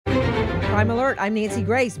Crime Alert, I'm Nancy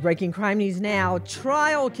Grace. Breaking crime news now.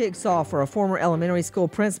 Trial kicks off for a former elementary school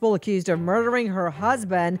principal accused of murdering her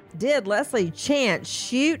husband. Did Leslie Chance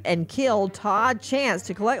shoot and kill Todd Chance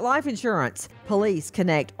to collect life insurance? Police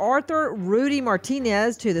connect Arthur Rudy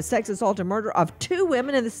Martinez to the sex assault and murder of two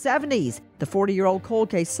women in the 70s. The 40-year-old cold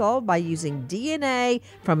case solved by using DNA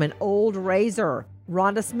from an old razor.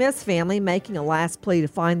 Rhonda Smith's family making a last plea to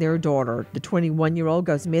find their daughter. The 21-year-old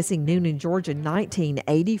goes missing Noonan, Georgia,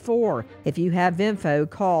 1984. If you have info,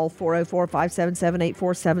 call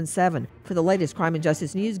 404-577-8477. For the latest crime and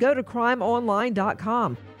justice news, go to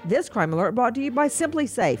crimeonline.com. This Crime Alert brought to you by Simply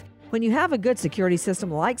Safe. When you have a good security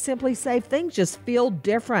system like Simply Safe, things just feel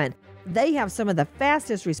different. They have some of the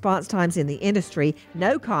fastest response times in the industry,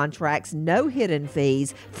 no contracts, no hidden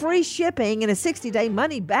fees, free shipping, and a 60-day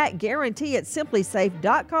money-back guarantee at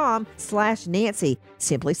simplysafe.com/Nancy.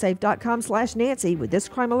 Simplysafe.com/Nancy. With this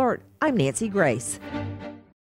Crime Alert, I'm Nancy Grace.